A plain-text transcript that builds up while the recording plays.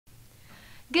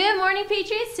Good morning,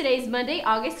 Patriots. Today is Monday,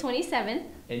 August 27th.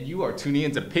 And you are tuning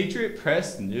into Patriot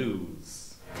Press News.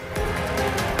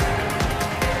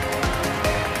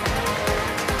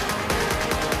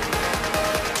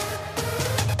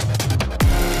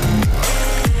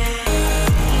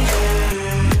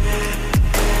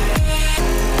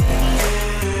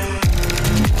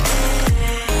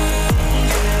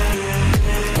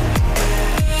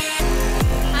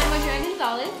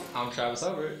 I'm Travis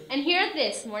Hubbard. And here are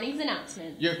this morning's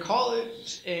announcements. Your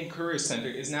college and career center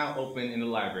is now open in the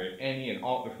library. Any and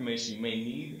all information you may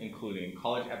need, including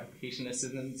college application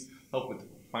assistance, help with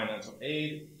financial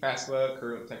aid, FAFSA,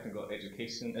 career technical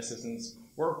education assistance,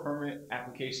 work permit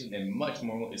application, and much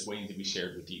more is waiting to be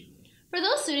shared with you. For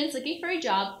those students looking for a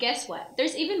job, guess what?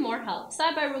 There's even more help.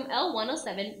 Stop by room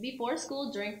L107 before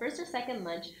school during first or second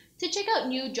lunch to check out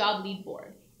new job lead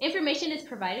board. Information is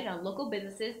provided on local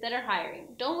businesses that are hiring.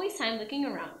 Don't waste time looking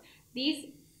around.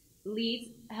 These leads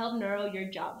help narrow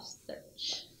your job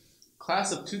search.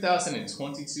 Class of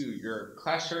 2022, your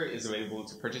class shirt is available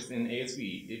to purchase in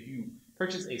ASB. If you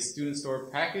purchase a student store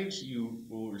package, you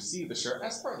will receive the shirt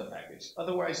as part of the package.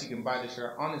 Otherwise, you can buy the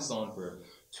shirt on its own for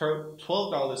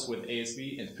 $12 with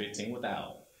ASB and $15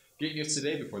 without. Get yours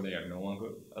today before they are no longer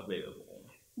available.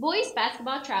 Boys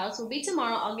basketball trials will be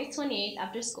tomorrow, August 28th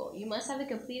after school. You must have a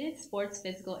completed sports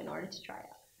physical in order to try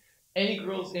out. Any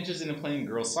girls interested in playing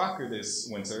girls soccer this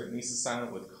winter needs to sign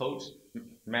up with Coach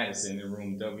Madison in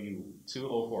room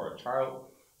W204. Trials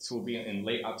will be in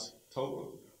late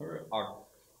October. Our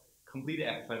completed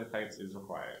athletic types is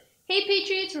required. Hey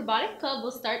Patriots, Robotics Club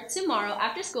will start tomorrow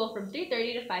after school from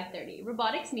 3:30 to 5:30.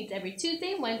 Robotics meets every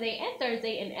Tuesday, Wednesday, and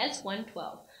Thursday in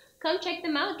S112. Come check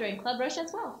them out during Club Rush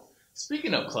as well.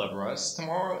 Speaking of Club Rush,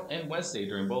 tomorrow and Wednesday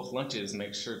during both lunches,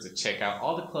 make sure to check out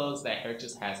all the clubs that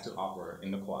Heritage has to offer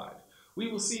in the quad. We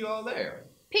will see you all there.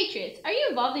 Patriots, are you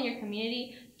involved in your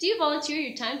community? Do you volunteer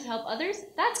your time to help others?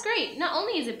 That's great. Not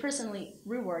only is it personally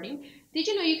rewarding, did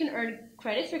you know you can earn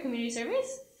credits for community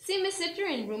service? See Ms. Sifter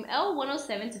in room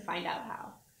L107 to find out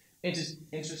how.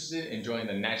 Interested in joining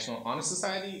the National Honor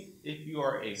Society? If you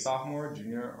are a sophomore,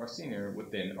 junior, or senior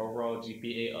with an overall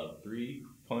GPA of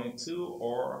 3.2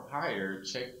 or higher,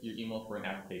 check your email for an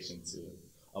application to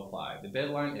apply. The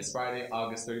deadline is Friday,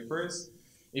 August 31st.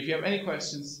 If you have any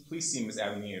questions, please see Ms.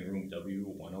 Avenue in room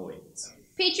W108.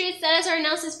 Patriots, that is our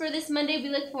announcements for this Monday. We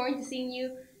look forward to seeing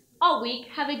you all week.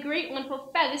 Have a great,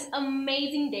 wonderful, fabulous,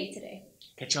 amazing day today.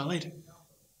 Catch y'all later.